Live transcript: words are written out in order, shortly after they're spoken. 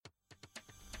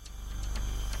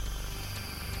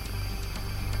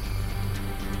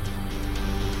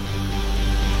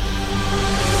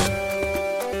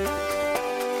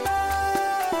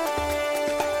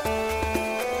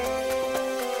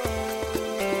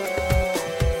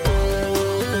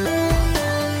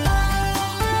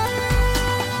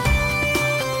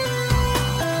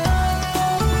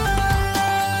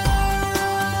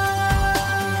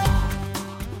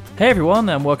Hey everyone,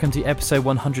 and welcome to episode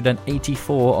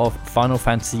 184 of Final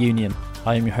Fantasy Union.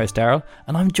 I am your host Daryl,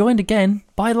 and I'm joined again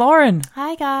by Lauren.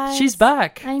 Hi guys. She's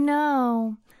back. I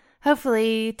know.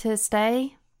 Hopefully to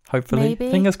stay. Hopefully. Maybe.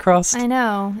 Fingers crossed. I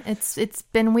know. It's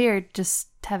been weird just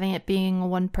having it being a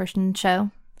one-person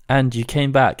show. And you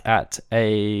came back at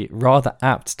a rather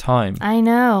apt time. I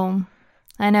know.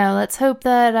 Let's hope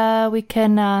that we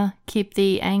can keep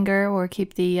the anger or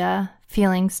keep the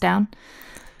feelings down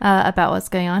about what's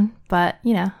going on. But,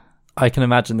 you know. I can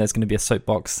imagine there's going to be a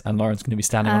soapbox and Lauren's going to be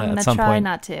standing on it at some point. I'm going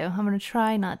to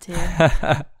try not to. I'm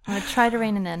going to try to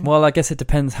rein it in. Well, I guess it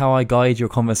depends how I guide your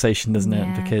conversation, doesn't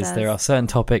Yeah, it? Because there are certain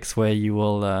topics where you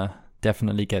will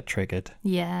definitely get triggered.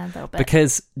 Yeah, a little bit.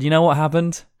 Because you know what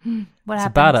happened? What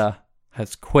happened? Tabata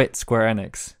has quit Square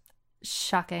Enix.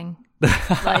 Shocking.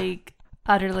 Like,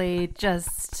 utterly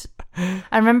just...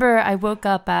 I remember I woke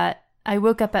up at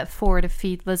 4 to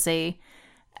feed Lizzie,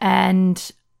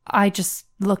 and I just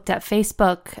looked at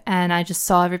Facebook and I just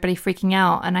saw everybody freaking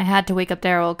out, and I had to wake up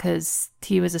Daryl because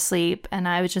he was asleep, and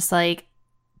I was just like,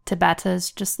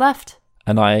 Tabata's just left.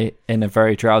 And I, in a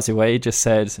very drowsy way, just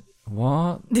said,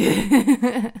 what?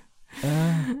 It's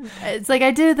like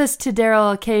I do this to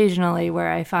Daryl occasionally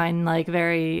where I find like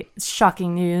very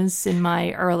shocking news in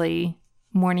my early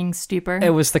morning stupor.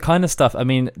 It was the kind of stuff, I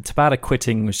mean, Tabata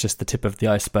quitting was just the tip of the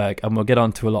iceberg, and we'll get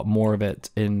on to a lot more of it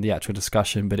in the actual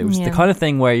discussion, but it was the kind of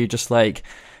thing where you're just like,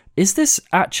 is this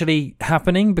actually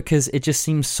happening? Because it just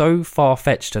seems so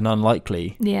far-fetched and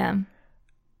unlikely. Yeah.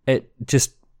 It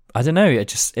just, I don't know,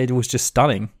 it was just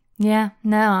stunning. Yeah,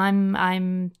 no,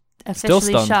 I'm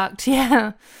officially shocked.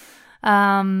 Yeah.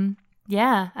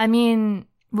 Yeah, I mean,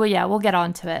 well, yeah, we'll get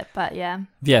on to it, but yeah.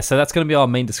 Yeah, so that's going to be our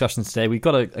main discussion today. We've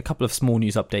got a couple of small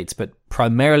news updates, but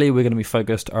primarily we're going to be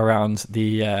focused around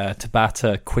the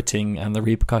Tabata quitting and the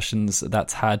repercussions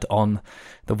that's had on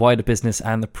the wider business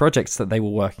and the projects that they were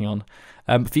working on.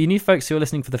 For you new folks who are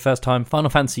listening for the first time, Final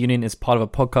Fantasy Union is part of a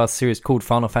podcast series called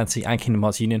Final Fantasy and Kingdom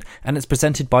Hearts Union, and it's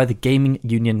presented by the Gaming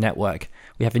Union Network.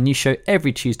 We have a new show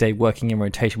every Tuesday working in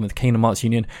rotation with Kingdom Hearts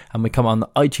Union, and we come on the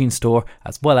iTunes Store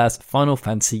as well as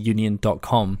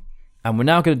FinalFantasyUnion.com. And we're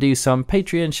now going to do some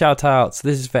Patreon shout-outs.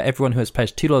 This is for everyone who has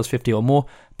pledged $2.50 or more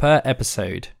per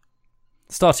episode.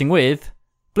 Starting with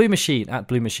Blue Machine at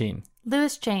Blue Machine,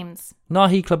 Lewis James,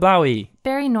 Nahi Klablawi,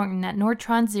 Barry Norton at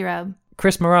Nordtron Zero,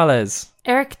 Chris Morales,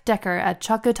 Eric Decker at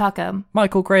Choco Taco,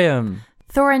 Michael Graham,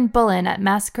 Thorin Bullen at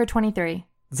Massacre 23,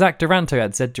 Zach Duranto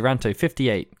at Zed Duranto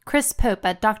 58, Chris Pope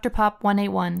at Dr. Pop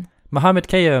 181, Mohammed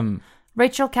Kayum,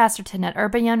 Rachel Casterton at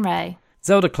Urban Yun Ray,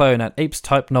 Zelda Clone at Apes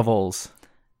Type Novels,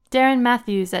 Darren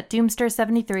Matthews at Doomster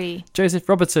 73, Joseph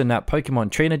Robertson at Pokemon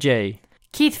Trainer J,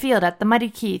 Keith Field at The Mighty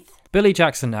Keith, Billy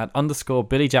Jackson at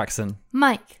 _Billy Jackson,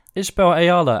 Mike, Ishbel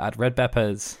Ayala at Red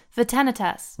Beppers,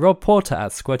 Vitanitas, Rob Porter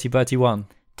at Squirty Bertie 1,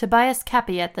 Tobias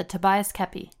Cappy at The Tobias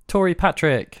Cappy, Tori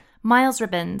Patrick, Miles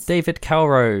Ribbons, David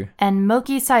Calro, and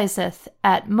Moki Saiseth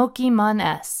at Mokimon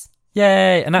S.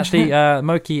 Yay! And actually,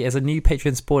 Moki is a new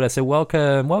Patreon supporter, so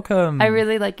welcome. I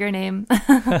really like your name.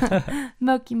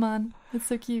 Mokimon. It's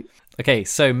so cute. Okay,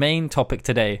 so main topic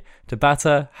today.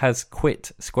 Tabata has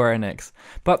quit Square Enix.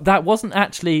 But that wasn't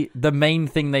actually the main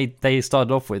thing they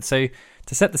started off with. So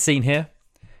to set the scene here,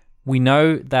 we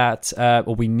know that,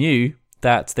 we knew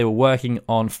that they were working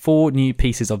on 4 new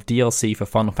pieces of DLC for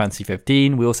Final Fantasy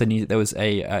 15. We also knew that there was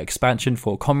a expansion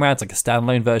for Comrades, like a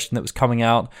standalone version that was coming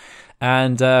out.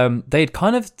 And they'd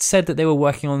kind of said that they were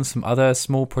working on some other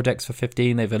small projects for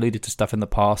 15. They've alluded to stuff in the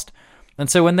past. And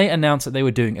so when they announced that they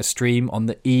were doing a stream on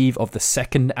the eve of the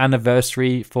 2nd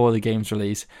anniversary for the game's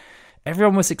release,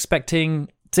 everyone was expecting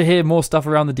to hear more stuff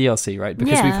around the DLC, right?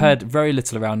 Because we've heard very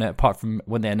little around it, apart from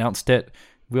when they announced it.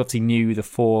 We obviously knew the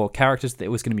 4 characters that it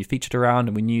was going to be featured around,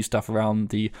 and we knew stuff around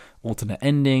the alternate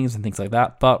endings and things like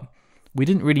that. But we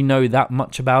didn't really know that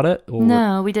much about it.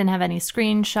 No, we didn't have any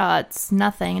screenshots,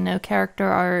 nothing, no character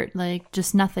art, like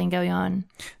just nothing going on.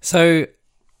 So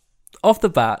off the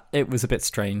bat, it was a bit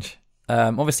strange.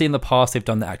 Obviously, in the past, they've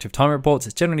done the active time reports.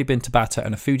 It's generally been Tabata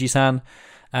and Afuji-san.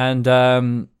 And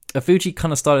Afuji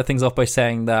kind of started things off by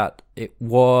saying that it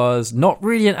was not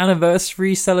really an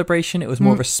anniversary celebration. It was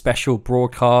more of a special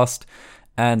broadcast.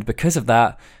 And because of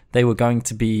that, they were going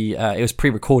to be... it was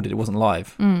pre-recorded. It wasn't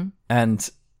live. And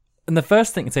the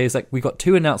first thing to say is, like, we got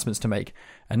 2 announcements to make.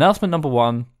 Announcement number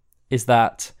 1 is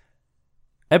that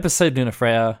episode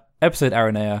Lunafreya, episode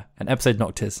Aranea, and episode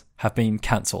Noctis have been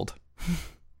cancelled.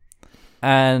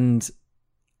 And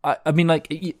I mean, like,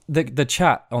 the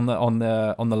chat on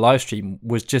the live stream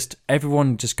was just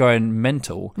everyone just going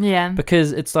mental. Yeah.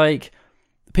 Because it's like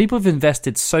people have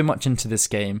invested so much into this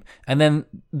game, and then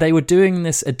they were doing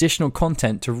this additional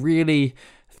content to really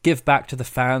give back to the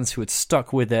fans who had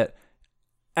stuck with it,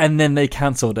 and then they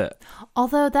cancelled it.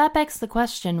 Although that begs the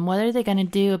question, what are they going to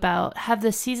do about has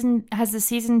the season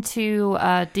 2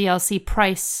 DLC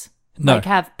price? No. Like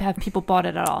have people bought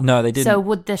it at all? No, they didn't. So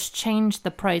would this change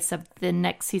the price of the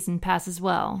next season pass as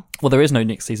well? Well, there is no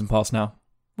next season pass now.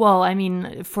 Well, I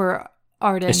mean, for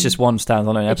Arden, It's just one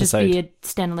standalone it'd episode. just be a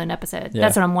standalone episode. Yeah.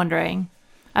 That's what I'm wondering.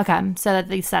 Okay, so at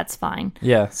least that's fine.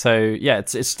 Yeah, so yeah,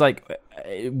 it's like,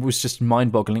 it was just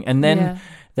mind-boggling. And then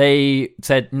they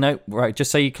said, no, right,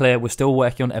 just so you're clear, we're still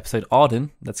working on episode Arden.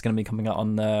 That's going to be coming out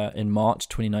on in March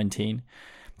 2019.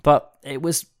 But it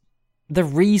was the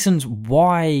reasons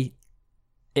why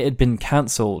it had been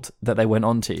cancelled that they went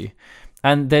on to.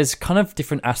 And there's kind of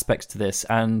different aspects to this,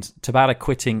 and Tabata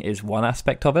quitting is one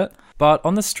aspect of it. But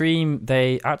on the stream,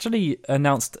 they actually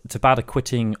announced Tabata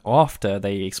quitting after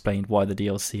they explained why the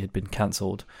DLC had been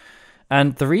cancelled.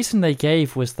 And the reason they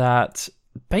gave was that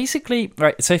basically,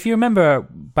 right, so if you remember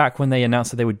back when they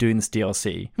announced that they were doing this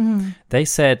DLC, they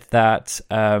said that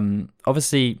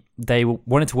obviously they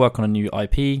wanted to work on a new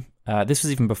IP. This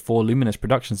was even before Luminous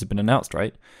Productions had been announced,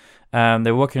 right?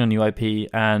 They were working on a new IP,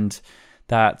 and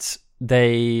that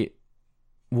they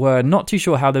were not too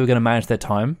sure how they were going to manage their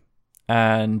time,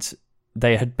 and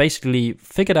they had basically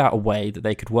figured out a way that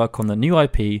they could work on the new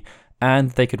IP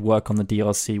and they could work on the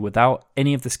DLC without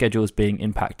any of the schedules being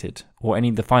impacted or any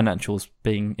of the financials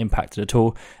being impacted at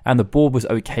all, and the board was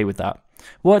okay with that.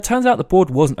 Well, it turns out the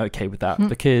board wasn't okay with that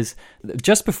because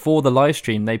just before the live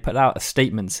stream, they put out a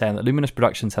statement saying that Luminous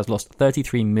Productions has lost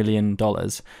 $33 million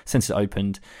since it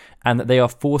opened, and that they are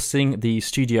forcing the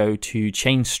studio to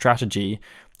change strategy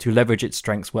to leverage its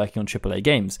strengths working on AAA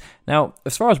games. Now,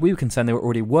 as far as we were concerned, they were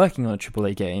already working on a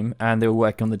AAA game, and they were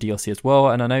working on the DLC as well,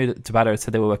 and I know that Tabata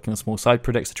said they were working on small side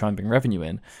projects to try and bring revenue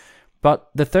in. But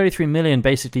the $33 million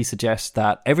basically suggests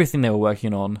that everything they were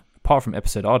working on, apart from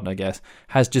episode Arden, I guess,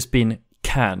 has just been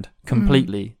canned,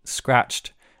 completely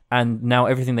scratched, and now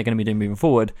everything they're going to be doing moving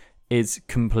forward is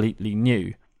completely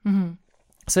new.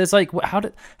 So it's like, how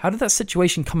did that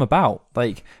situation come about?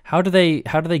 Like, how do they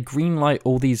greenlight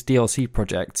all these DLC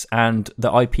projects and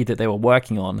the IP that they were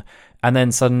working on, and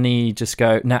then suddenly just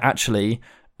go, no, actually,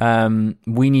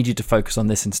 we need you to focus on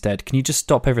this instead. Can you just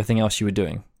stop everything else you were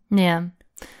doing? Yeah.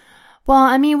 Well,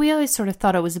 I mean, we always sort of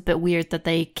thought it was a bit weird that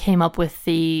they came up with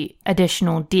the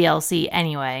additional DLC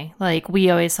anyway. Like,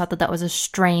 we always thought that that was a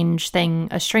strange thing,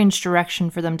 a strange direction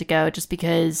for them to go, just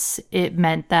because it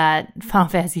meant that Final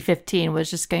Fantasy 15 was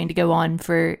just going to go on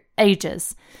for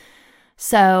ages.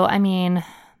 So, I mean,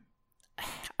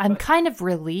 I'm kind of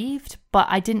relieved, but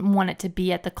I didn't want it to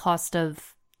be at the cost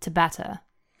of Tabata.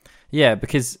 Yeah,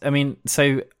 because, I mean,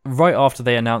 so right after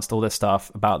they announced all this stuff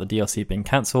about the DLC being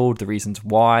cancelled, the reasons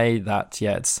why, that,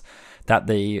 yeah, it's that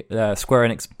the Square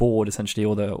Enix board, essentially,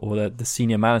 or the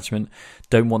senior management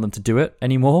don't want them to do it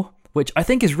anymore, which I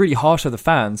think is really harsh on the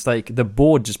fans. Like, the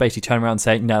board just basically turned around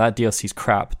saying, no, that DLC's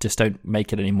crap, just don't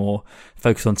make it anymore,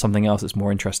 focus on something else that's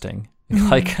more interesting.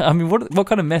 Like, I mean, what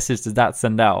kind of message does that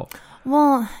send out?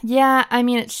 Well, yeah, I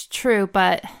mean, it's true,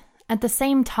 but at the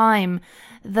same time,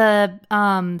 the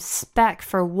spec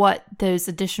for what those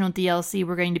additional DLC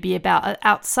were going to be about,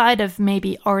 outside of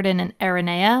maybe Arden and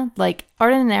Aranea, like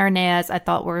Arden and Aranea's, I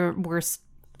thought were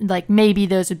like, maybe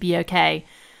those would be okay.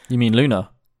 You mean Luna?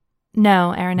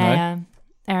 No, Aranea.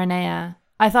 No? Aranea.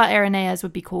 I thought Aranea's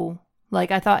would be cool.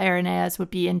 Like, I thought Aranea's would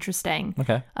be interesting.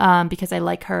 Okay. Because I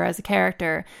like her as a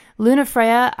character. Luna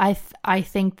Freya, I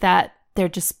think that they're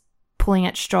just pulling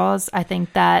at straws. I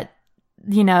think that,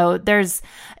 you know,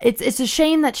 it's a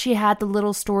shame that she had the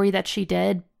little story that she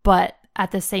did, but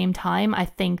at the same time, I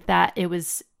think that it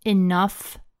was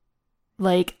enough.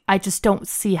 Like, I just don't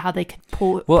see how they could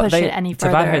push it any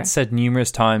further. Tabata had said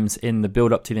numerous times in the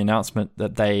build up to the announcement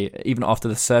that they, even after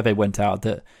the survey went out,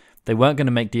 that they weren't going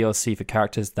to make DLC for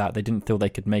characters that they didn't feel they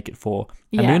could make it for.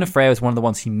 And Luna Freya was one of the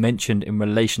ones he mentioned in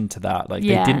relation to that. Like,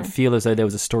 they didn't feel as though there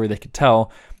was a story they could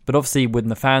tell. But obviously, when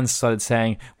the fans started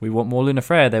saying, we want more Luna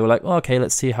Freya, they were like, oh, okay,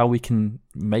 let's see how we can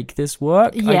make this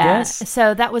work, I guess.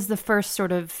 So that was the first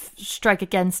sort of strike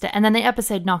against it. And then the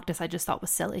episode Noctis, I just thought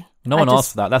was silly. No one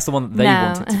asked for that. That's the one that they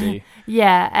wanted to do.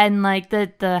 Yeah, and like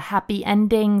the happy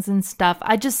endings and stuff.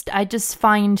 I just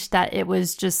find that it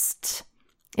was just...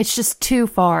 It's just too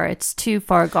far. It's too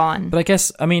far gone. But I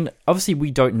guess, I mean, obviously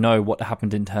we don't know what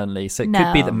happened internally. So it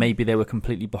could be that maybe they were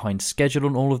completely behind schedule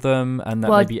on all of them, and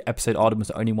that maybe episode Arden was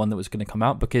the only one that was going to come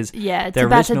out, because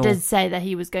Tabata did say that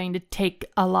he was going to take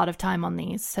a lot of time on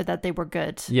these so that they were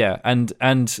good. Yeah,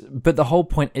 but the whole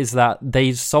point is that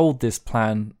they sold this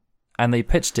plan and they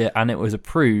pitched it and it was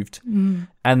approved, and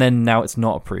then now it's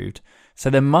not approved. So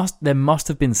there must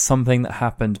have been something that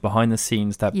happened behind the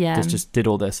scenes that just did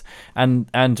all this. And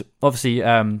obviously,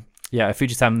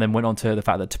 Fujita then went on to the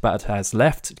fact that Tabata has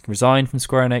resigned from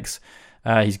Square Enix.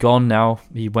 He's gone now.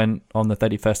 He went on the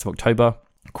 31st of October,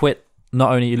 quit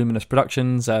not only Illuminous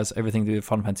Productions as everything to do with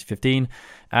Final Fantasy 15,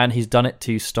 and he's done it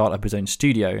to start up his own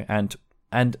studio.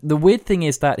 And the weird thing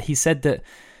is that he said that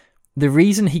the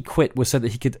reason he quit was so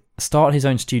that he could start his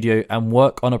own studio and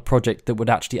work on a project that would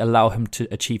actually allow him to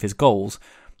achieve his goals.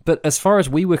 But as far as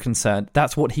we were concerned,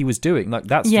 that's what he was doing. Like,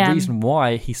 that's the reason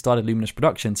why he started Luminous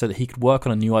Productions, so that he could work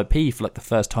on a new IP for like the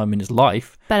first time in his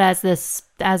life. But as this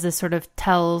sort of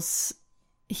tells,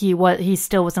 he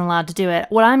still wasn't allowed to do it.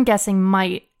 What I'm guessing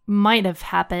might have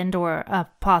happened, or a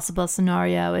possible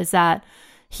scenario, is that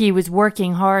he was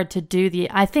working hard to do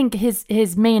I think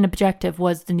his main objective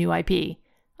was the new IP.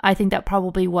 I think that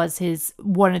probably was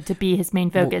wanted to be his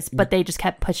main focus, but they just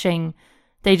kept pushing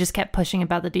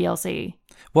about the DLC.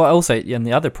 Well, also in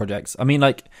the other projects, I mean,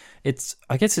 like,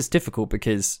 I guess it's difficult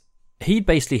because he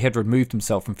basically had removed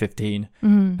himself from 15.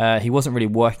 He wasn't really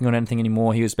working on anything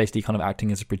anymore. He was basically kind of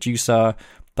acting as a producer.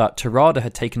 But Terada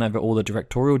had taken over all the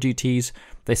directorial duties.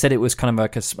 They said it was kind of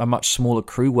like a much smaller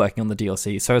crew working on the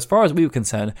DLC. So as far as we were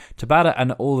concerned, Tabata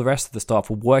and all the rest of the staff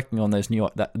were working on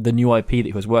the new IP that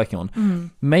he was working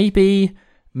on. Maybe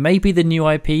the new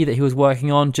IP that he was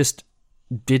working on just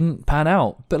didn't pan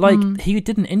out. But like he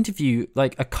did an interview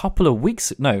like a couple of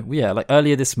weeks, like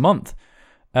earlier this month.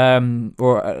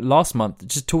 Or last month,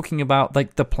 just talking about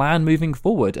like the plan moving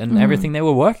forward and everything they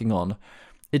were working on.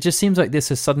 It just seems like this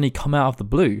has suddenly come out of the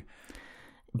blue.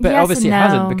 But obviously it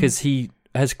hasn't, because he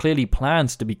has clearly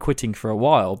plans to be quitting for a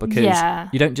while, because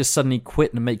you don't just suddenly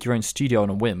quit and make your own studio on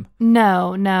a whim.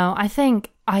 No. I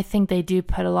think they do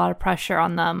put a lot of pressure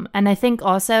on them. And I think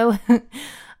also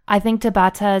I think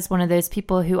Tabata is one of those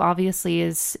people who obviously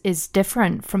is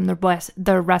different from the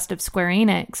rest of Square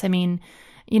Enix. I mean,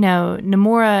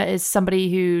 Nomura is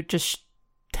somebody who just,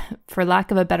 for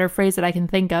lack of a better phrase that I can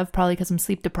think of, probably because I'm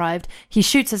sleep deprived, he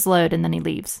shoots his load and then he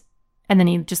leaves. And then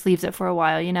he just leaves it for a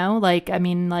while, Like, I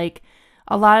mean, like,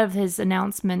 a lot of his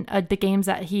the games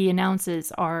that he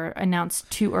announces are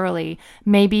announced too early.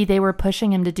 Maybe they were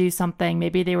pushing him to do something.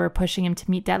 Maybe they were pushing him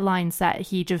to meet deadlines that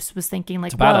he just was thinking,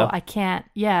 like, whoa, I can't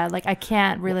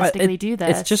realistically do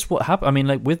this. It's just what happened. I mean,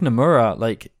 like, with Nomura,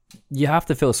 like, you have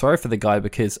to feel sorry for the guy,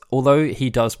 because although he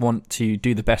does want to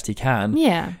do the best he can,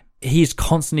 he's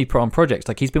constantly put on projects.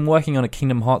 Like, he's been working on a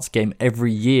Kingdom Hearts game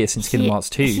every year since Kingdom Hearts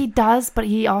 2. He does, but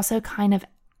he also kind of...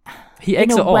 He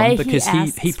eggs it on because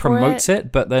he promotes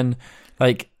it, but then,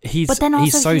 like, he's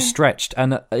so stretched,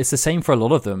 and it's the same for a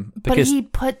lot of them. Because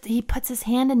but he puts his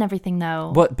hand in everything,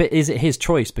 though. But is it his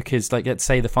choice? Because, like, let's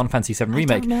say the Final Fantasy VII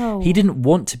Remake, he didn't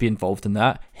want to be involved in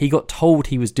that. He got told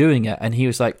he was doing it, and he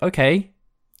was like, okay...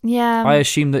 Yeah. I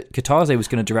assumed that Kataze was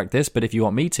going to direct this, but if you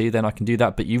want me to, then I can do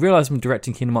that. But you realize I'm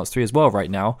directing Kingdom Hearts 3 as well right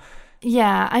now.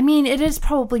 Yeah, I mean, it is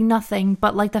probably nothing,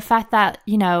 but like the fact that,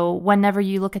 whenever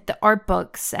you look at the art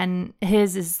books, and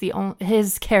his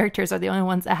characters are the only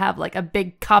ones that have like a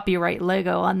big copyright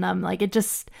logo on them, like, it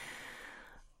just,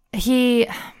 I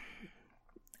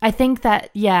think they're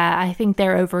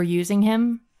overusing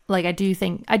him. Like, I do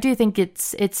think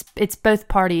it's both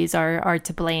parties are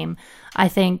to blame. I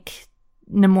think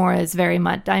Nomura is very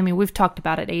much, I mean, we've talked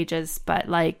about it ages, but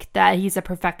like that he's a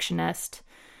perfectionist.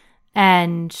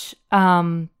 And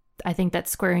I think that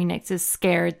Square Enix is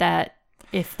scared that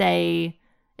if they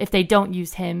don't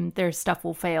use him, their stuff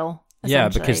will fail. Yeah,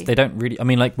 because they don't really, I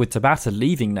mean, like, with Tabata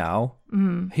leaving now,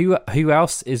 who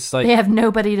else is like... They have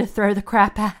nobody to throw the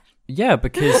crap at. Yeah,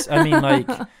 because, I mean, like,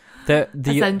 the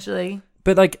essentially.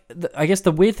 But, like, I guess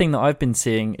the weird thing that I've been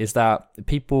seeing is that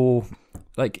people...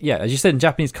 Like, yeah, as you said, in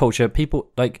Japanese culture,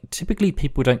 typically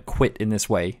people don't quit in this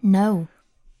way. No.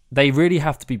 They really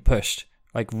have to be pushed,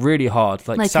 like, really hard.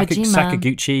 Like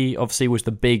Sakaguchi, obviously, was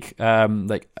the big,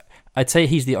 I'd say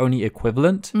he's the only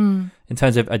equivalent in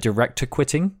terms of a director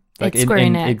quitting. Like,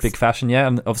 in big fashion, yeah.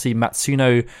 And obviously,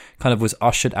 Matsuno kind of was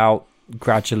ushered out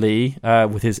gradually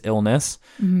with his illness.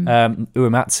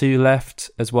 Uematsu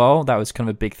left as well. That was kind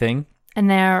of a big thing. And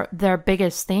their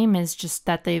biggest theme is just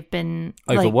that they've been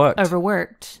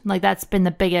overworked. Like, that's been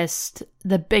the biggest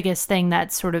thing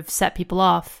that sort of set people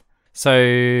off. So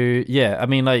yeah, I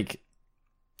mean, like,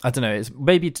 I don't know. It's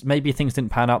maybe things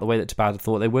didn't pan out the way that Tabata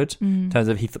thought they would. In terms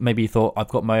of maybe he thought, I've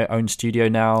got my own studio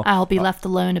now. I'll be left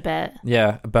alone a bit.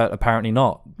 Yeah, but apparently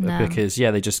not, because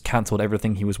they just cancelled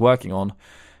everything he was working on.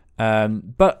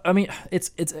 But I mean,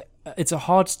 it's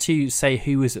hard to say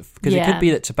who is it, because it could be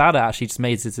that Tabata actually just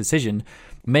made this decision.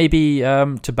 Maybe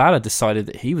Tabata decided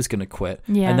that he was going to quit,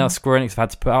 and now Square Enix have had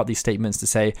to put out these statements to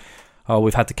say, oh,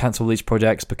 we've had to cancel these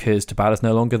projects because Tabata's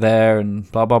no longer there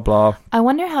and blah, blah, blah. I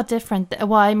wonder how different...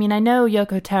 well, I mean, I know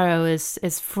Yoko Taro is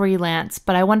freelance,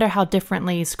 but I wonder how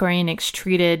differently Square Enix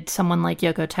treated someone like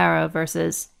Yoko Taro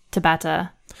versus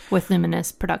Tabata with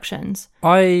Luminous Productions.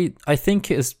 I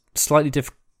think it is slightly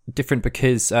different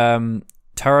because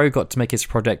Taro got to make his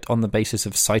project on the basis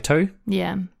of Saito.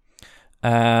 Yeah.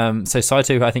 So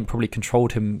Saito, I think, probably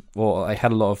controlled him, or I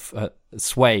had a lot of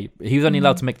sway. He was only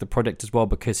allowed to make the project as well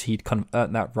because he'd kind of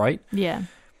earned that right. Yeah.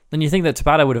 And you think that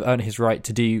Tabata would have earned his right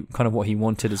to do kind of what he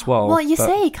wanted as well. Well, you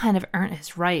say he kind of earned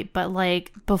his right, but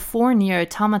like before Nier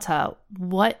Automata,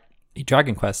 what?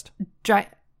 Dragon Quest.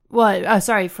 What? Oh,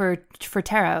 sorry, for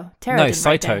Taro. No,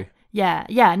 Saito.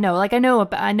 Yeah, no, like I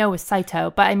know with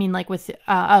Saito, but I mean like with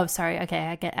oh, sorry,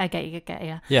 okay, I get you.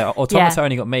 Yeah, Automata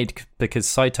only got made because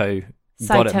Saito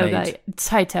got it made.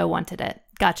 Saito wanted it.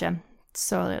 Gotcha.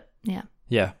 So yeah.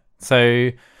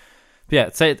 So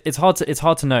it's hard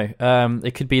to know.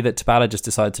 It could be that Tabata just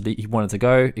decided he wanted to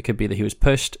go. It could be that he was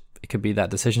pushed. It could be that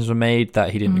decisions were made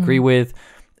that he didn't agree with.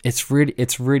 It's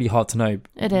really hard to know.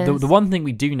 It is. The one thing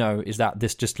we do know is that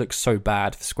this just looks so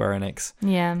bad for Square Enix.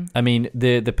 Yeah. I mean,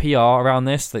 the PR around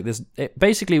this, like this, it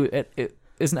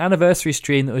was an anniversary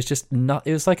stream that was just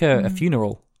it was like a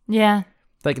funeral. Yeah.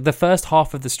 Like the first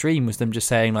half of the stream was them just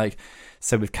saying like,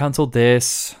 so we've cancelled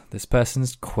this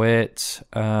person's quit,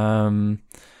 and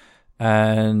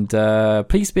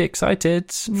please be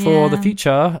excited for the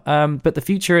future. But the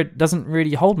future, it doesn't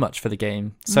really hold much for the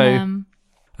game. So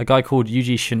a guy called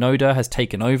Yuji Shinoda has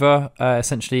taken over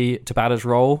essentially Tabata's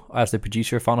role as the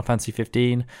producer of Final Fantasy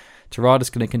 15.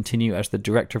 Terada's going to continue as the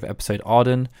director of Episode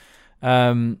Arden.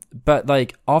 But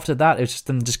like after that, it was just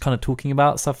them just kind of talking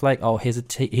about stuff like, oh, here's a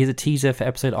teaser for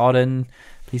Episode Arden.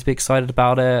 Please be excited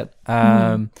about it.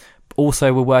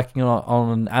 Also, we're working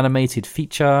on an animated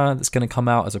feature that's going to come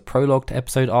out as a prologue to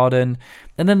Episode Arden.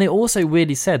 And then they also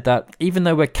really said that even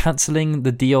though we're cancelling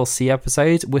the DLC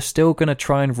episodes, we're still going to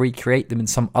try and recreate them in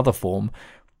some other form,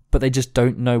 but they just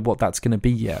don't know what that's going to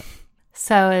be yet.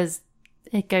 So is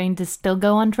it going to still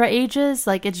go on for ages?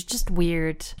 Like, it's just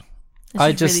weird.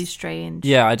 It's just really strange.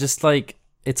 Yeah, I just like,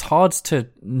 it's hard to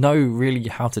know really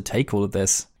how to take all of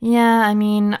this. Yeah, I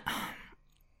mean,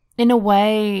 in a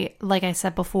way, like I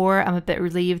said before, I'm a bit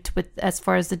relieved with as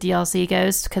far as the DLC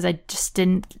goes because I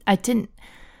couldn't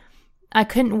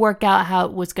work out how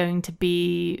it was going to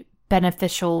be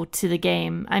beneficial to the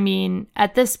game. I mean,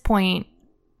 at this point,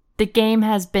 the game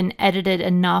has been edited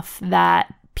enough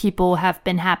that people have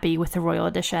been happy with the Royal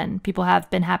Edition. People have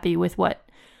been happy with what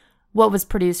was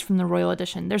produced from the Royal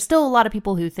Edition. There's still a lot of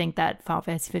people who think that Final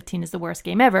Fantasy 15 is the worst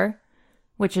game ever,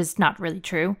 which is not really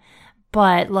true.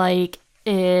 But like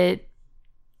the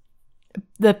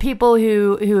people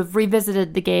who have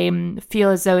revisited the game feel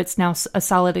as though it's now a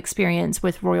solid experience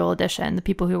with Royal Edition, the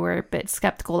people who were a bit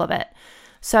skeptical of it.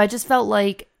 So I just felt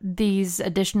like these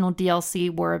additional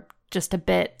DLC were just a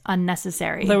bit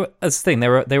unnecessary. That's the thing. They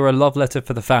were a love letter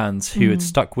for the fans who had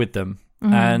stuck with them.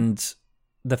 And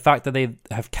the fact that they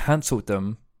have cancelled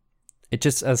them, it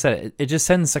just, as I said, it just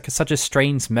sends like such a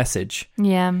strange message.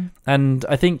 Yeah. And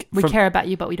I think we care about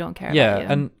you, but we don't care about you. Yeah,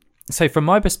 and so from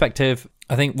my perspective,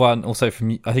 I think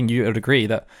I think you would agree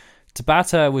that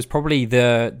Tabata was probably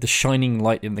the shining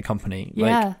light in the company.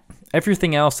 Yeah. Like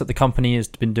everything else that the company has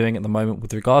been doing at the moment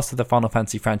with regards to the Final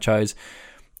Fantasy franchise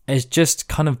is just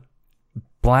kind of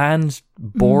bland,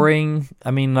 boring.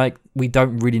 I mean, like we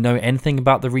don't really know anything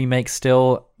about the remake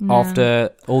still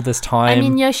after all this time. I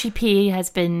mean, Yoshi P has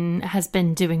been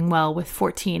doing well with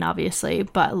 14, obviously,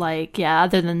 but like, yeah,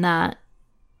 other than that,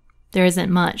 there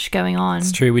isn't much going on.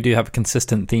 It's true. We do have a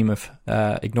consistent theme of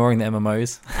ignoring the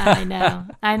MMOs. I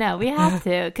know. We have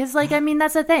to, because like, I mean,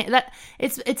 that's the thing. That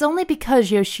it's only because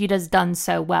Yoshida's done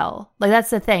so well. Like that's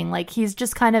the thing. Like he's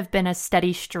just kind of been a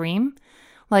steady stream.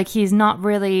 Like he's not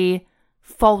really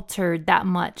faltered that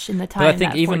much in the time. But I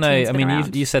think that even though, I mean,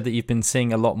 around. you said that you've been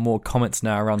seeing a lot more comments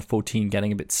now around 14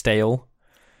 getting a bit stale.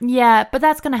 Yeah, but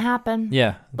that's going to happen.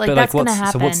 Yeah. Like, but that's going to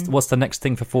happen. So what's the next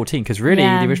thing for 14? Because really,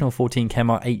 the original 14 came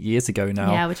out 8 years ago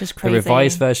now. Yeah, which is crazy. The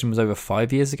revised version was over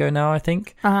 5 years ago now, I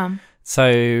think.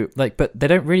 So, like, but they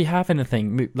don't really have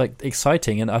anything, like,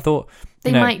 exciting. And I thought...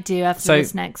 They might do after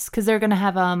this next. Because they're going to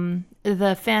have...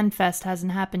 the Fan Fest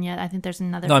hasn't happened yet. I think there's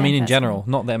another No, I mean in general,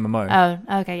 not the MMO.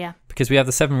 Oh, okay, yeah. Because we have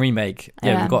the 7 remake.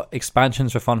 Yeah, we've got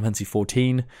expansions for Final Fantasy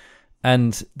 14.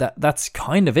 And that's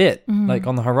kind of it, like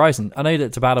on the horizon. I know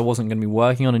that Tabata wasn't going to be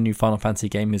working on a new Final Fantasy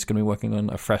game. He was going to be working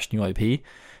on a fresh new IP.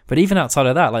 But even outside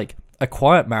of that, like A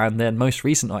Quiet Man, their most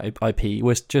recent IP,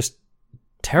 was just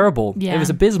terrible. Yeah. It was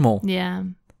abysmal. Yeah.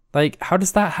 Like, how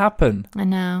does that happen? I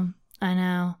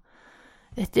know.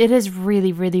 It is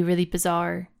really, really, really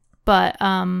bizarre. But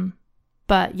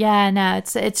yeah, no,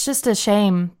 it's just a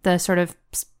shame, the sort of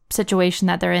situation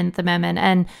that they're in at the moment.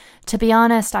 And to be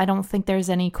honest, I don't think there's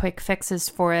any quick fixes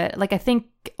for it. Like, I think,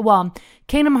 well,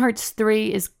 Kingdom Hearts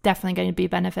 3 is definitely going to be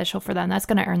beneficial for them. That's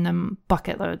going to earn them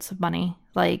bucket loads of money.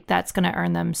 Like, that's going to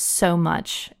earn them so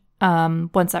much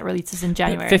once that releases in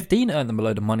January. 15 earned them a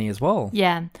load of money as well.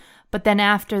 Yeah. But then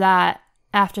after that,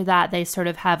 they sort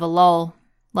of have a lull.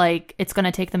 Like, it's going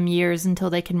to take them years until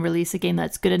they can release a game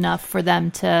that's good enough for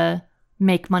them to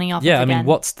make money off of Yeah, again. I mean,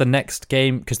 what's the next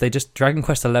game? Because Dragon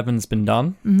Quest 11's been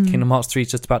done. Kingdom Hearts 3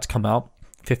 is just about to come out.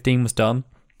 15 was done.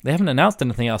 They haven't announced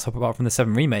anything else apart from the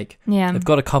 7 remake. Yeah. They've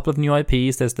got a couple of new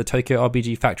IPs. There's the Tokyo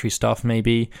RPG Factory stuff,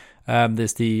 maybe.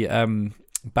 There's the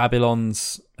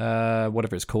Babylon's,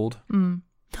 whatever it's called.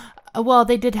 Well,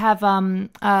 they did have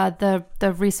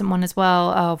the recent one as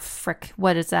well. Oh, frick.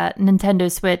 What is that?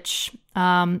 Nintendo Switch.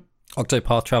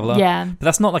 Octopath Traveler. Yeah. But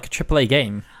that's not like a AAA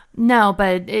game. No,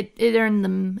 but it earned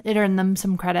them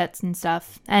some credits and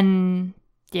stuff. And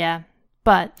yeah.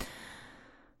 But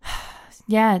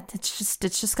yeah, it's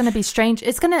just gonna be strange.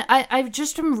 I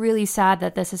just am really sad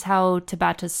that this is how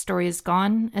Tabata's story has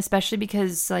gone, especially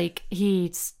because like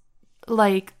he's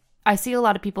like, I see a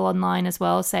lot of people online as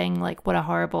well saying like what a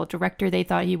horrible director they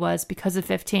thought he was because of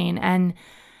 15, and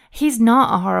he's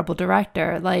not a horrible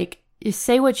director. Like, you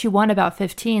say what you want about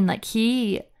 15, like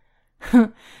he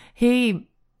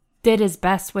did his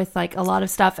best with like a lot of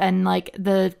stuff, and like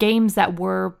the games that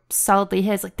were solidly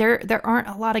his, like there aren't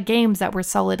a lot of games that were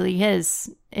solidly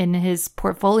his in his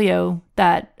portfolio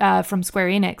that from Square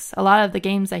Enix. A lot of the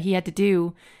games that he had to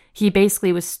do, he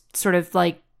basically was sort of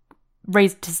like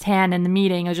raised his hand in the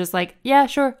meeting. I was just like, yeah,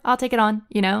 sure, I'll take it on,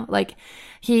 you know? Like,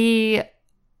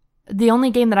 the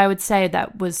only game that I would say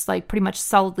that was like pretty much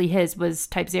solidly his was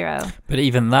Type 0. But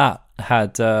even that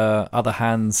had other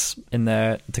hands in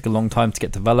there. It took a long time to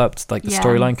get developed. Like, the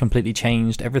storyline completely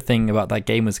changed. Everything about that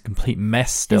game was a complete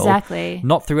mess still. Exactly.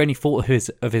 Not through any fault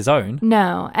of his own.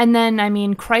 No. And then, I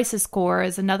mean, Crisis Core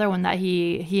is another one that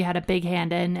he had a big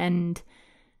hand in, and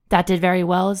that did very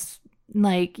well. It's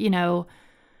like, you know,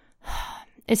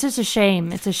 it's just a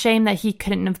shame. It's a shame that he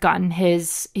couldn't have gotten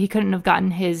his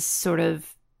sort of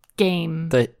game.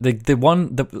 This,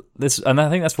 and I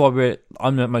think that's why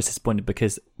I'm most disappointed,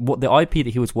 because what the IP that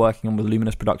he was working on with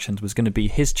Luminous Productions was going to be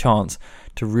his chance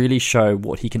to really show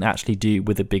what he can actually do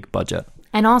with a big budget.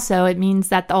 And also, it means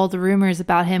that all the rumors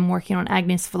about him working on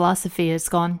Agnes Philosophy is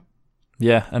gone.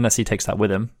 Yeah, unless he takes that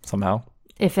with him somehow.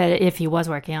 If he was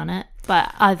working on it,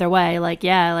 but either way, like,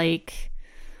 yeah, like,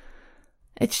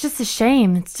 it's just a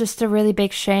shame. It's just a really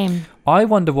big shame. I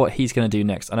wonder what he's going to do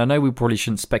next. And I know we probably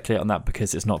shouldn't speculate on that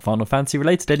because it's not Final Fantasy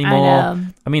related anymore. I know.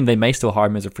 I mean, they may still hire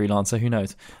him as a freelancer. Who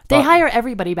knows? They hire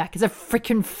everybody back as a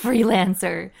freaking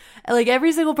freelancer. Like,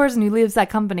 every single person who leaves that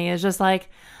company is just like,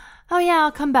 oh yeah,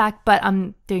 I'll come back, but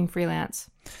I'm doing freelance.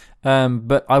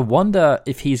 But I wonder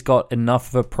if he's got enough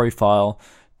of a profile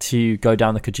to go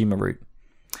down the Kojima route.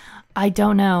 I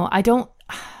don't know.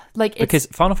 Because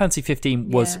Final Fantasy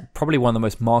 15 was probably one of the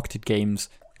most marketed games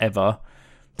ever,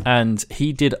 and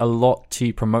he did a lot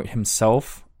to promote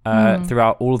himself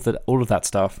throughout all of that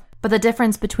stuff. But the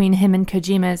difference between him and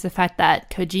Kojima is the fact that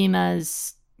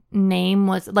Kojima's name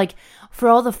was, like, for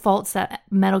all the faults that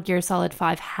Metal Gear Solid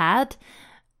 5 had,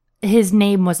 his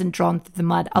name wasn't drawn through the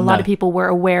mud. A lot of people were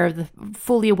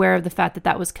fully aware of the fact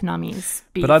that was Konami's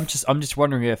beef. But I'm just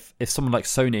wondering if someone like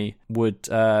Sony would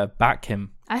back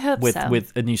him. I hope so.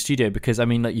 With a new studio, because I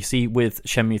mean, like you see with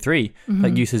Shenmue 3,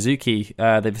 like Yu Suzuki,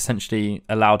 they've essentially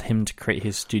allowed him to create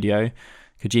his studio.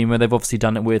 Kojima, they've obviously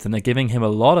done it with, and they're giving him a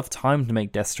lot of time to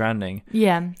make Death Stranding.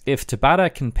 Yeah. If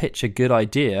Tabata can pitch a good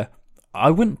idea, I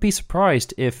wouldn't be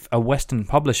surprised if a Western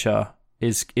publisher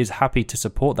is happy to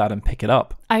support that and pick it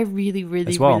up. I really,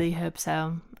 really, really hope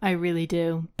so. I really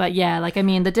do. But yeah, like, I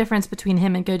mean, the difference between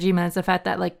him and Kojima is the fact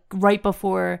that, like, right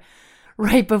before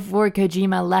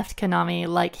Kojima left Konami,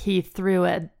 like, he threw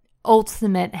an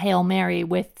ultimate Hail Mary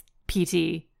with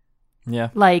PT. Yeah.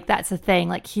 Like, that's the thing.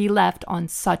 Like, he left on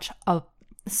such a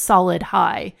solid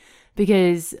high,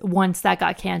 because once that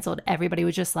got canceled, everybody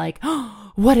was just like,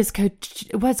 oh, what's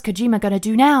Kojima gonna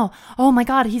do now? Oh my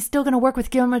god, he's still gonna work with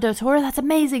Guillermo del Toro? That's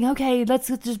amazing. Okay, let's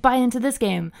just buy into this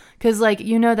game. Because, like,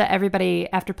 you know that everybody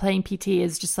after playing PT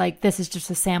is just like, this is just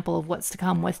a sample of what's to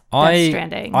come with Death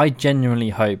Stranding. I genuinely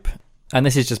hope, and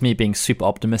this is just me being super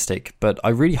optimistic, but I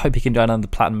really hope he can go down the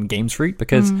Platinum Games route,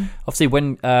 because obviously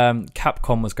when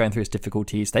Capcom was going through its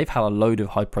difficulties, they've had a load of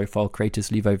high-profile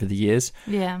creators leave over the years.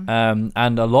 Yeah.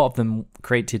 And a lot of them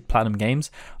created Platinum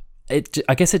Games.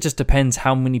 I guess it just depends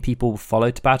how many people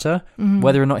follow Tabata,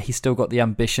 whether or not he's still got the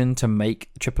ambition to make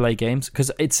AAA games.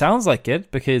 Because it sounds like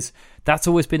it, because that's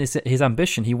always been his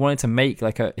ambition. He wanted to make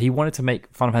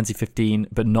Final Fantasy 15,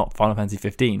 but not Final Fantasy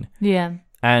 15. Yeah.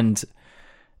 And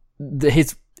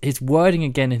his wording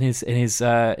again in his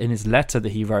letter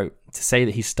that he wrote to say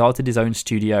that he started his own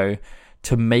studio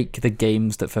to make the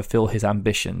games that fulfill his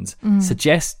ambitions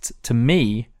suggests to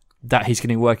me that he's going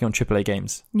to be working on AAA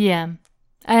games. Yeah.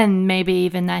 And maybe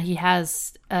even that he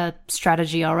has a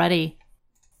strategy already.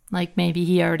 Like maybe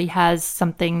he already has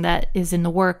something that is in the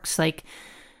works. Like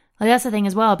that's the thing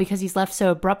as well, because he's left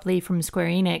so abruptly from Square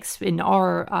Enix in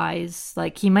our eyes.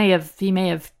 Like he may have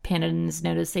handed in his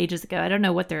notice ages ago. I don't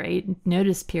know what their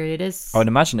notice period is. I would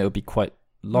imagine it would be quite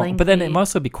long, lengthy. But then it might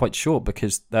also be quite short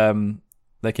because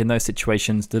like in those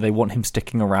situations, do they want him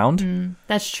sticking around?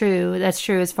 That's true. That's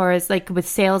true. As far as like with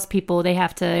salespeople, they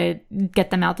have to get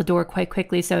them out the door quite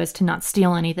quickly so as to not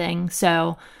steal anything.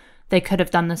 So they could have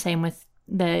done the same with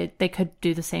they could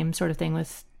do the same sort of thing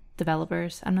with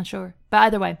developers. I'm not sure, but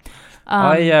either way,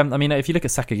 I mean, if you look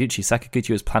at Sakaguchi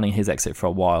was planning his exit for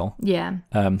a while. Yeah.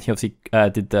 He obviously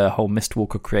did the whole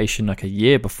Mistwalker creation like a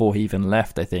year before he even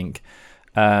left, I think.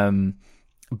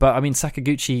 But I mean,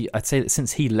 Sakaguchi, I'd say that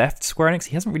since he left Square Enix,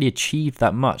 he hasn't really achieved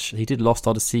that much. He did Lost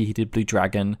Odyssey, he did Blue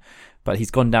Dragon, but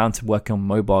he's gone down to working on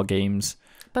mobile games.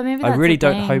 But maybe I really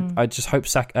don't hope. I just hope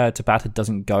Tabata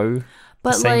doesn't go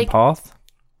the same path.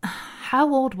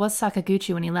 How old was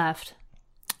Sakaguchi when he left?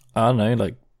 I don't know,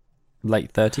 like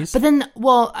late 30s. But then,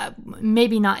 well,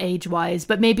 maybe not age-wise,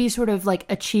 but maybe sort of like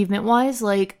achievement-wise.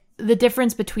 Like the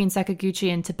difference between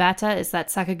Sakaguchi and Tabata is that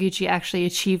Sakaguchi actually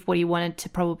achieved what he wanted to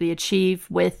probably achieve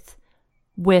with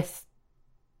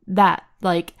that.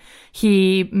 Like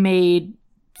he made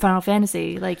Final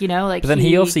Fantasy, like, you know, like. But then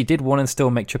he obviously did want to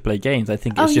still make AAA games. I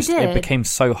think it's just it became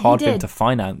so hard for him to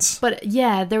finance. But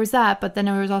yeah, there was that. But then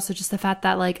there was also just the fact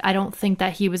that like I don't think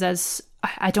that he was as.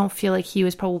 I don't feel like he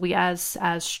was probably as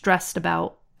stressed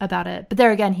about it. But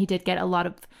there again, he did get a lot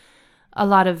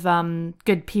of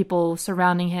good people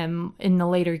surrounding him in the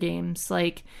later games.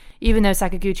 Like even though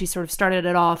Sakaguchi sort of started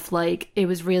it off, like it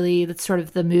was really the sort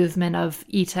of the movement of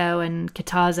Ito and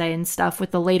Kitase and stuff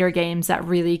with the later games that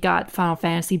really got Final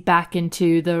Fantasy back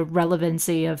into the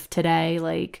relevancy of today.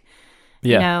 Like,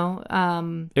 yeah. You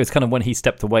know, it was kind of when he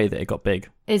stepped away that it got big.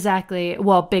 Exactly.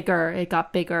 Well, bigger. It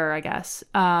got bigger, I guess.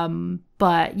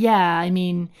 But yeah, I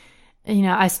mean, you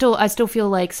know, I still feel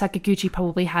like Sakaguchi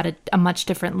probably had a much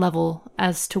different level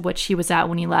as to which he was at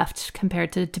when he left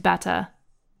compared to Tabata.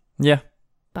 Yeah.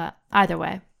 But either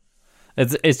way.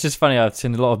 It's just funny. I've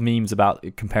seen a lot of memes about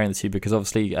comparing the two because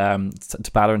obviously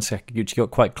Tabata and Sakaguchi got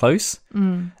quite close.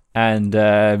 And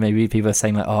maybe people are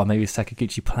saying like, oh, maybe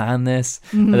Sakaguchi planned this.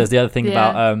 But there's the other thing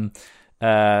about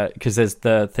because there's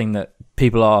the thing that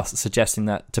people are suggesting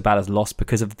that Tabata's left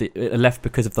because of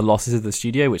the losses of the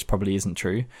studio, which probably isn't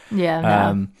true. Yeah.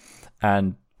 No.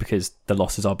 And because the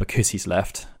losses are because he's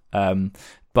left.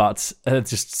 But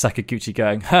just Sakaguchi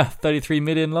going, 33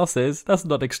 million losses. That's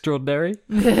not extraordinary.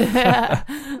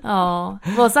 Oh,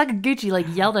 well, Sakaguchi like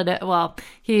yelled at it. Well,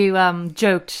 he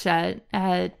joked at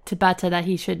Tabata that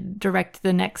he should direct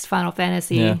the next Final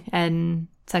Fantasy, and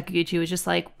Sakaguchi was just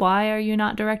like, "Why are you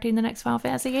not directing the next Final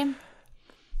Fantasy game?"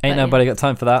 Ain't nobody got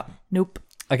time for that. Nope.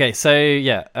 Okay, so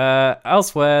yeah,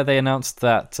 elsewhere they announced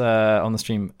that on the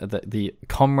stream that the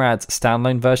Comrades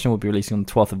standalone version will be releasing on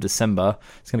the 12th of December.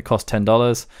 It's going to cost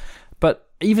 $10, but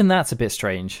even that's a bit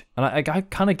strange. And I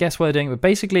kind of guess what they're doing, but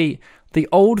basically the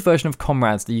old version of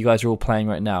Comrades that you guys are all playing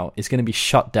right now is going to be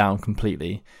shut down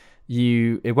completely.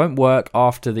 It won't work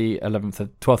after the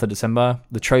 12th of December.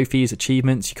 The trophies,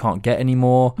 achievements, you can't get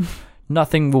anymore.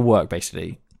 Nothing will work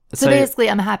basically. So basically,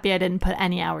 I'm happy I didn't put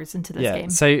any hours into this game.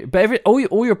 So, but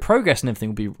all your progress and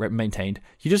everything will be maintained.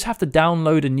 You just have to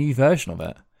download a new version of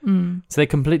it. So they're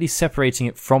completely separating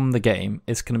it from the game.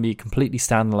 It's going to be completely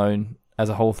standalone as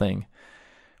a whole thing,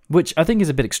 which I think is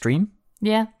a bit extreme.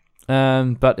 Yeah.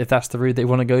 But if that's the route they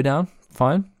want to go down,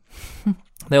 fine.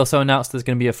 They also announced there's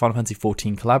going to be a Final Fantasy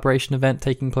 14 collaboration event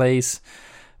taking place,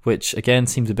 which again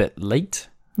seems a bit late.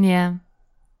 Yeah.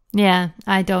 Yeah.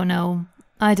 I don't know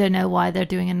why they're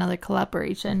doing another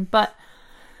collaboration, but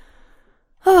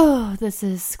this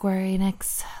is Square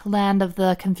Enix, land of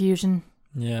the confusion.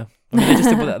 Yeah. I mean, they just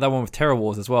did that one with Terror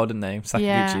Wars as well, didn't they?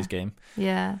 Sakaguchi's game.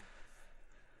 Yeah.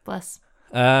 Bless.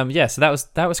 So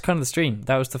that was kind of the stream.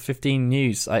 That was the 15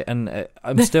 news.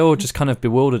 I'm still just kind of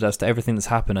bewildered as to everything that's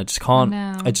happened. I just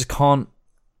can't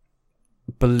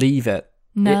believe it.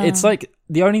 No. It's like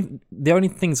the only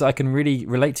things I can really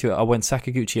relate to it are when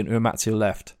Sakaguchi and Uematsu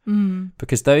left,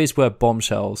 because those were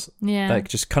bombshells that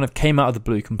just kind of came out of the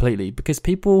blue completely. Because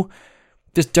people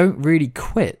just don't really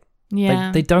quit. Yeah,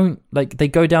 Like, they don't, like, they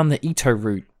go down the Ito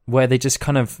route where they just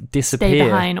kind of disappear. Stay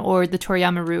behind, or the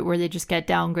Toriyama route where they just get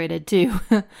downgraded too.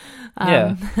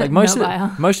 Like most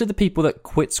of the people that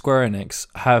quit Square Enix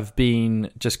have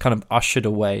been just kind of ushered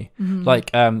away.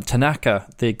 Like Tanaka,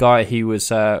 the guy who was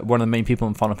one of the main people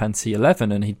in Final Fantasy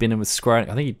 11, and he'd been in with Square Enix.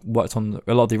 I think he worked on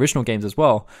a lot of the original games as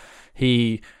well.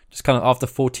 He just kind of, after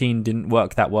 14 didn't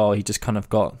work that well, he just kind of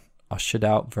got ushered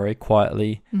out very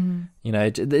quietly. You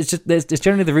know, it's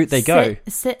generally the route they go.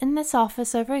 Sit in this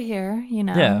office over here, you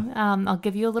know. Yeah. I'll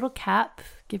give you a little cap,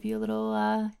 give you a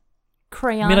little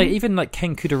crayon. I mean, like, even like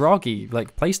Ken Kutaragi,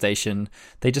 like PlayStation,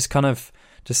 they just kind of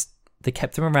they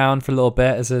kept him around for a little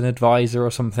bit as an advisor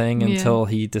or something until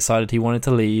he decided he wanted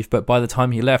to leave. But by the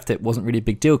time he left, it wasn't really a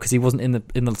big deal because he wasn't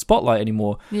in the spotlight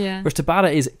anymore. Yeah. Whereas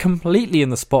Tabata is completely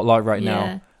in the spotlight right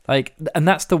now. Like, and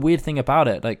that's the weird thing about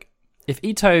it. Like, if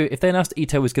they announced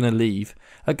Ito was going to leave,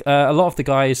 a lot of the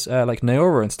guys like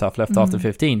Naora and stuff left after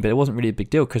 15, but it wasn't really a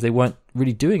big deal because they weren't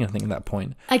really doing anything at that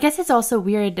point. I guess it's also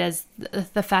weird as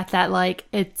the fact that, like,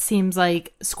 it seems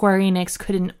like Square Enix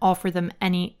couldn't offer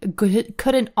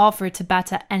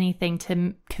Tabata anything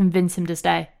to convince him to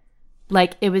stay.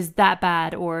 Like, it was that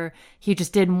bad, or he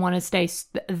just didn't want to stay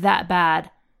that bad.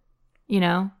 You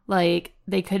know, like,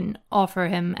 they couldn't offer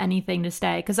him anything to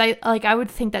stay. Because I would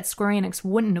think that Square Enix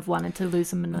wouldn't have wanted to lose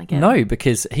someone like him. No,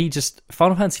 because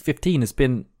Final Fantasy 15 has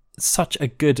been such a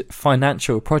good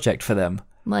financial project for them.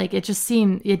 Like, it just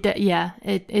seemed,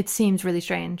 it seems really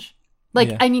strange.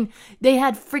 Like, I mean, they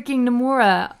had freaking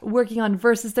Nomura working on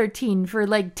Versus 13 for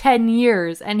like 10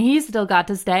 years, and he still got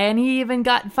to stay, and he even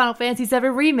got Final Fantasy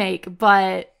 7 Remake,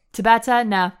 but Tabata,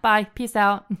 no, bye, peace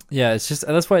out. Yeah, it's just,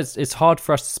 that's why it's hard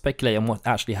for us to speculate on what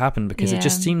actually happened, because it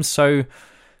just seems so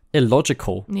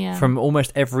illogical from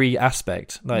almost every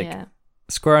aspect. Like,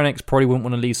 Square Enix probably wouldn't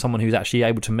want to leave someone who's actually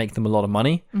able to make them a lot of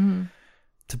money.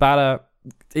 Tabata,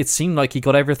 it seemed like he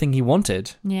got everything he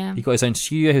wanted. Yeah, he got his own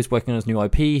studio, he was working on his new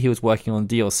IP, he was working on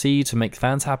DLC to make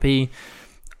fans happy.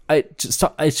 It's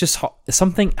just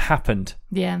something happened.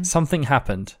 Yeah, something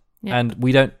happened, and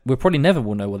we probably never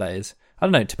will know what that is. I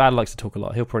don't know. Tabata likes to talk a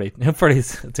lot. He'll probably do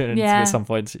it at some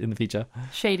point in the future.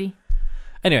 Shady.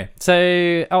 Anyway,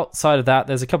 so outside of that,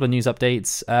 there's a couple of news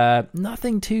updates.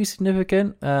 Nothing too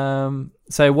significant.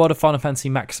 So World of Final Fantasy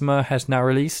Maxima has now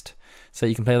released, so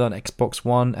you can play that on Xbox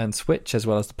One and Switch, as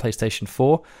well as the PlayStation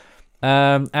 4.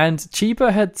 And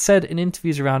Chiba had said in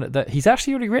interviews around it that he's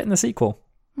actually already written the sequel.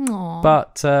 Aww.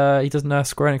 But he doesn't know if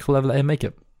Square Enix will ever let him make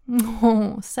it.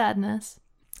 Oh, sadness.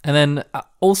 And then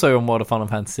also on World of Final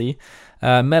Fantasy,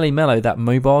 Melee Mellow, that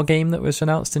mobile game that was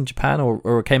announced in Japan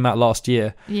or came out last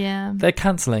year, they're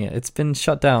cancelling it. It's been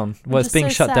shut down. Well, it's being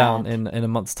shut down in a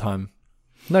month's time.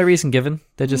 No reason given.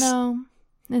 They're just... No.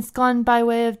 It's gone by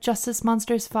way of Justice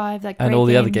Monsters 5, that great and all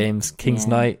the game. other games, King's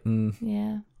Knight, and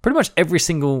pretty much every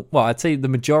single... Well, I'd say the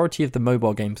majority of the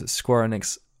mobile games that Square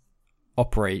Enix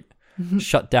operate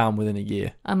shut down within a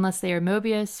year. Unless they are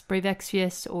Mobius, Brave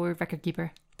Exvius, or Record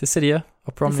Keeper. Dissidia,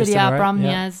 Opromnia,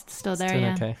 Opromnia is still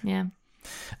there, okay. Yeah.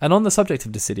 And on the subject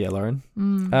of Dissidia, Lauren,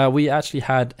 we actually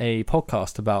had a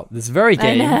podcast about this very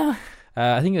game. I know.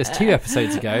 I think it was 2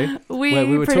 episodes ago.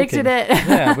 we were predicted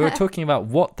it. We were talking about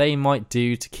what they might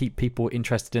do to keep people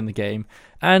interested in the game.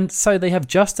 And so they have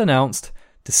just announced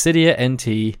Dissidia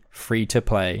NT free to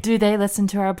play. Do they listen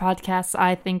to our podcasts?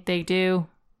 I think they do.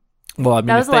 Well, I mean,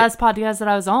 that was the last podcast that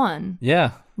I was on.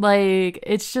 Yeah. Like,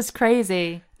 it's just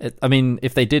crazy. I mean,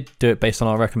 if they did do it based on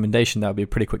our recommendation, that would be a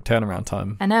pretty quick turnaround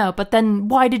time. I know, but then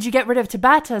why did you get rid of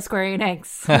Tabata, Square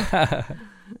Enix?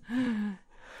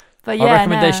 But our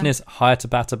recommendation is hire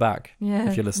Tabata back,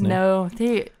 if you're listening. No,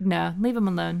 leave him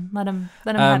alone. Let him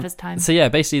have his time. So yeah,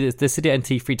 basically the Dissidia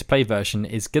NT free-to-play version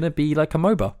is going to be like a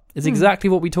MOBA. It's exactly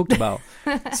what we talked about.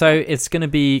 So it's going to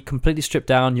be completely stripped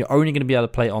down. You're only going to be able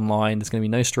to play it online. There's going to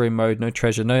be no story mode, no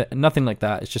treasure, nothing like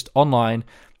that. It's just online.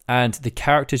 And the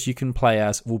characters you can play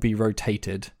as will be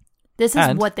rotated. This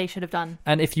is what they should have done.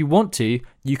 And if you want to,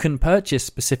 you can purchase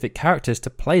specific characters to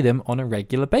play them on a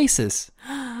regular basis.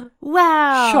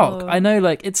 Wow. Shock. I know,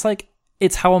 it's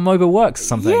how a MOBA works or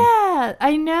something. Yeah,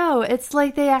 I know. It's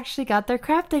like they actually got their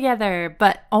crap together.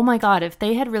 But, oh my god, if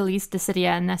they had released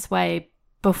Dissidia in this way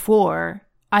before,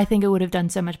 I think it would have done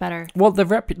so much better. Well,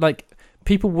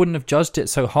 people wouldn't have judged it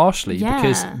so harshly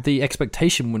because Yeah. the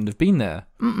expectation wouldn't have been there.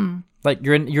 Like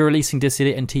you're releasing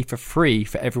Dissidia NT for free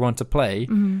for everyone to play.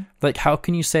 Like how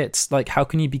can you say it's like how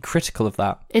can you be critical of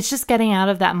that? It's just getting out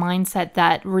of that mindset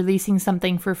that releasing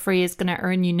something for free is going to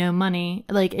earn you no money.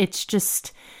 Like it's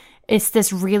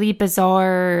this really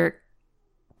bizarre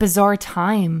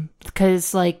time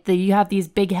because like you have these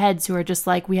big heads who are just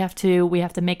like we have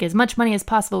to make as much money as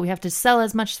possible. We have to sell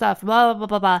as much stuff, blah, blah, blah,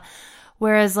 blah, blah.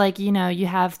 Whereas like, you know, you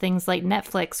have things like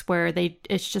Netflix where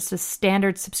it's just a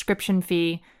standard subscription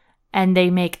fee and they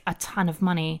make a ton of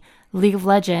money. League of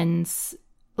Legends,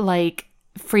 like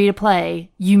free to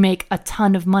play, you make a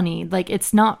ton of money. Like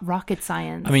it's not rocket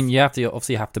science. I mean, you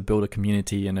obviously have to build a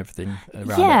community and everything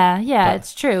around it. Yeah,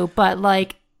 it's true. But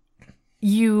like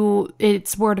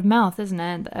it's word of mouth, isn't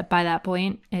it? By that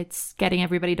point, it's getting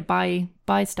everybody to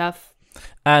buy stuff.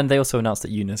 And they also announced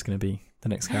that Yuna's going to be the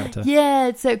next character. Yeah,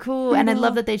 it's so cool. And I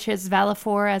love that they chose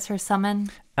Valifor as her summon.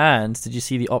 And did you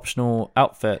see the optional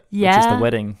outfit, Yeah, which is the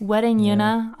wedding?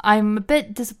 Yuna. I'm a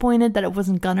bit disappointed that it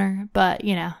wasn't Gunnar, but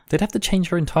you know. They'd have to change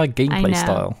her entire I gameplay know,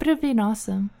 style. but it'd be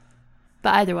awesome.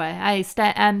 But either way,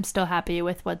 I'm still happy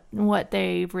with what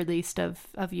they've released of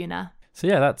Yuna. So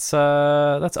yeah, that's.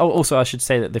 Oh, also, I should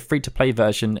say that the free-to-play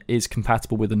version is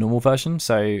compatible with the normal version.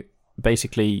 So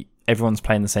basically, everyone's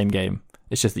playing the same game.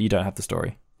 It's just that you don't have the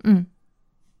story.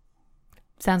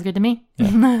 Sounds good to me.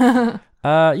 Yeah.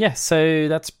 Yeah. So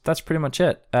that's pretty much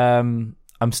it. I'm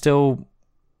still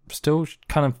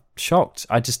kind of shocked.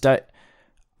 I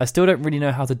still don't really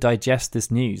know how to digest this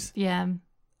news. Yeah.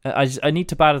 I need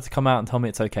Tabata to come out and tell me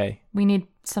it's okay. We need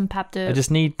some I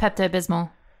just need Pepto-Bismol.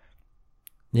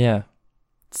 Yeah.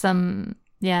 Some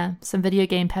video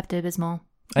game Pepto-Bismol.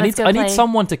 I need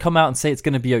someone to come out and say it's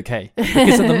going to be okay.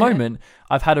 Because at the moment,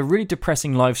 I've had a really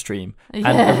depressing live stream and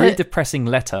a really depressing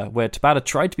letter where Tabata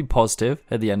tried to be positive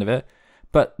at the end of it,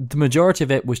 but the majority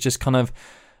of it was just kind of,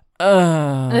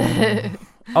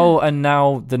 oh, and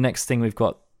now the next thing we've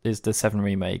got is the 7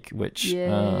 remake, which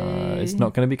is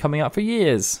not going to be coming out for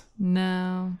years.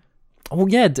 No. Well,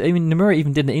 yeah, I mean, Nomura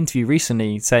even did an interview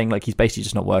recently saying like he's basically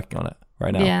just not working on it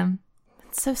right now. Yeah.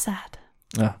 It's so sad.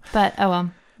 Oh. But, oh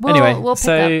well. Anyway, we'll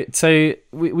pick up. so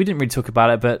we didn't really talk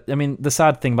about it, but I mean, the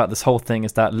sad thing about this whole thing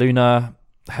is that Luna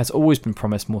has always been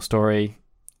promised more story.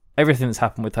 Everything that's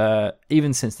happened with her,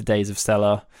 even since the days of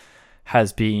Stella,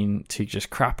 has been to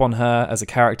just crap on her as a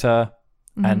character.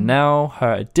 And now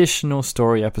her additional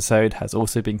story episode has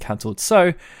also been cancelled.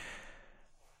 So,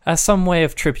 as some way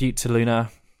of tribute to Luna,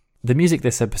 the music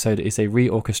this episode is a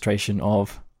reorchestration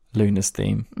of Luna's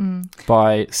theme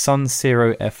by Sun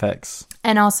Zero FX.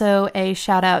 And also a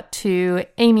shout out to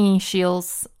Amy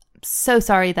Shields. So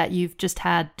sorry that you've just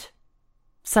had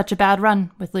such a bad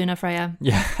run with Luna Freya.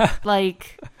 Yeah.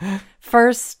 Like,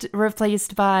 first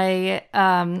replaced by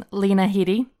Lena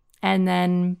Headey, and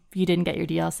then you didn't get your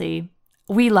DLC.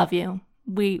 We love you.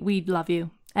 We love you.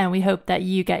 And we hope that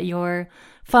you get your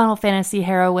Final Fantasy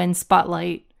heroine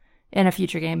spotlight in a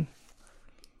future game.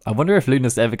 I wonder if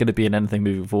Luna's ever going to be in anything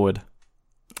moving forward.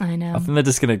 I know. I think they're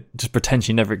just going to pretend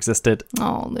she never existed.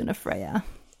 Oh, Luna Freya.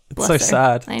 It's so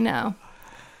sad. I know.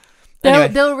 Anyway.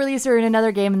 They'll release her in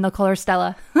another game and they'll call her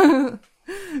Stella. Boom.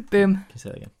 Can you say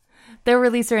that again? They'll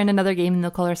release her in another game and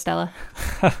they'll call her Stella.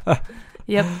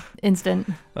 Yep, instant.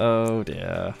 Oh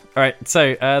dear. All right,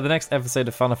 so the next episode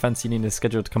of Final Fantasy Union is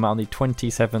scheduled to come out on the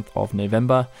 27th of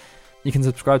November. You can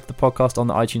subscribe to the podcast on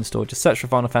the iTunes store. Just search for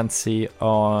Final Fantasy,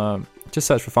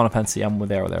 and we're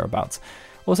there or thereabouts.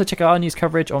 Also, check out our news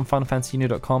coverage on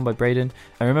FinalFantasyUnion.com by Braden.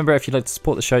 And remember, if you'd like to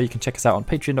support the show, you can check us out on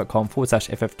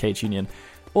patreon.com/FFKHUnion.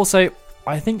 Also,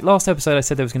 I think last episode I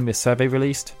said there was going to be a survey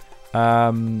released.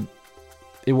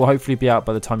 It will hopefully be out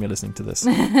by the time you're listening to this.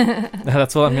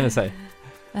 That's all I'm going to say.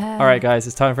 All right, guys,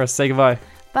 it's time for us to say goodbye.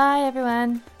 Bye,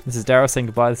 everyone. This is Daryl saying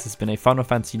goodbye. This has been a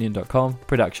FinalFantasyUnion.com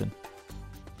production.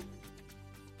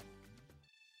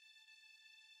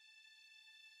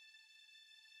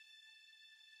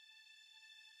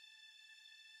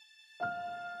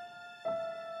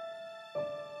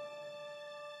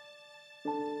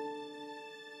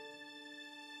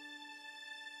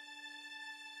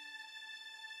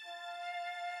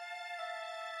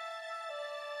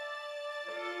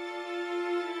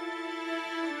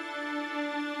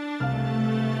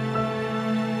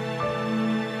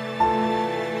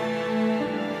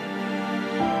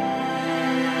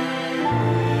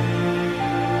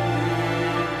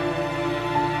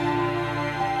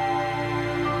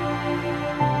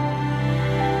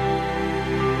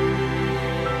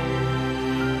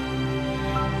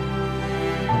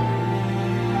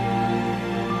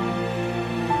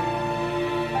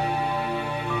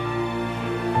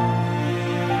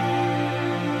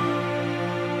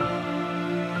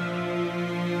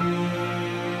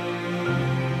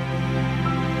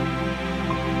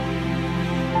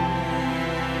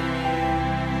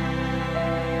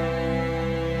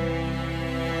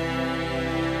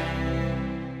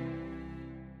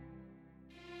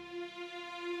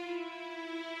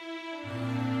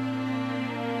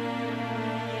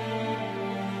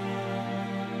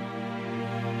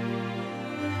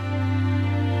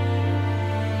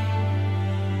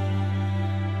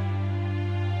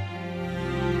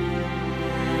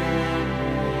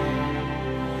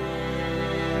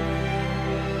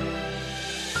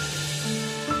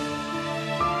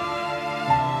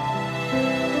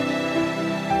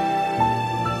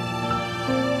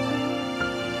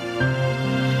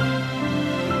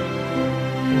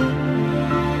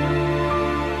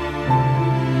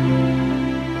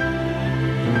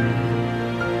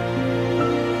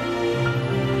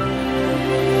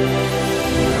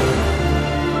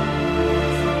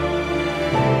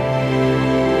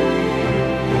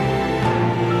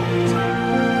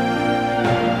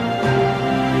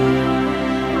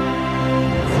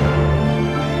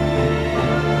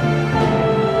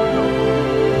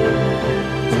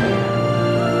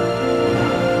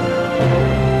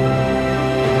 Bye.